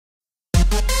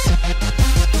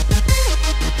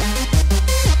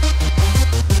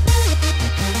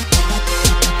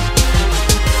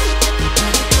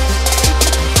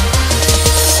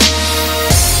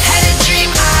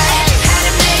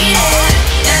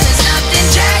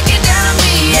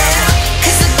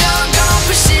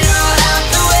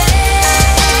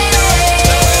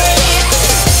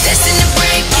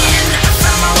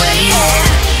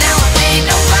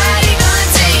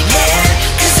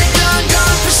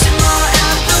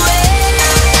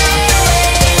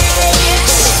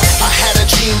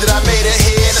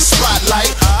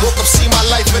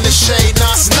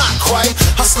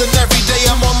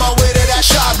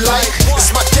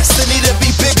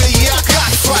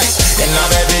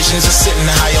visions of sitting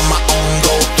high on my own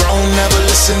gold throne. Never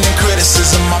listening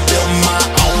criticism, I built my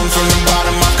own. From the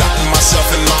bottom, I've gotten myself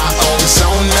in my own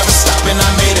zone. Never stopping, I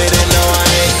made it and no, I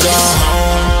ain't gone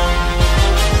home.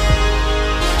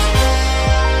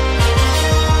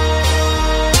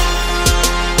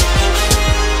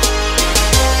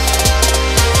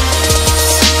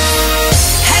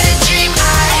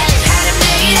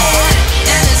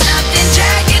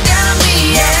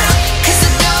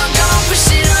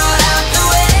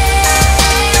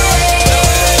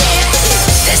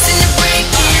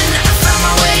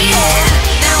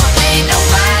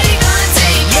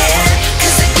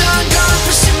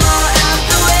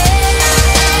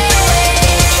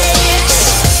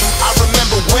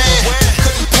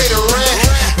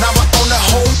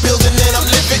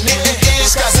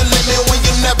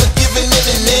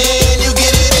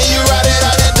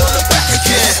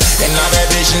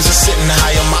 Sitting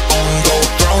high on my own gold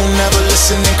throne. Never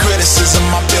listening criticism,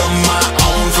 I built my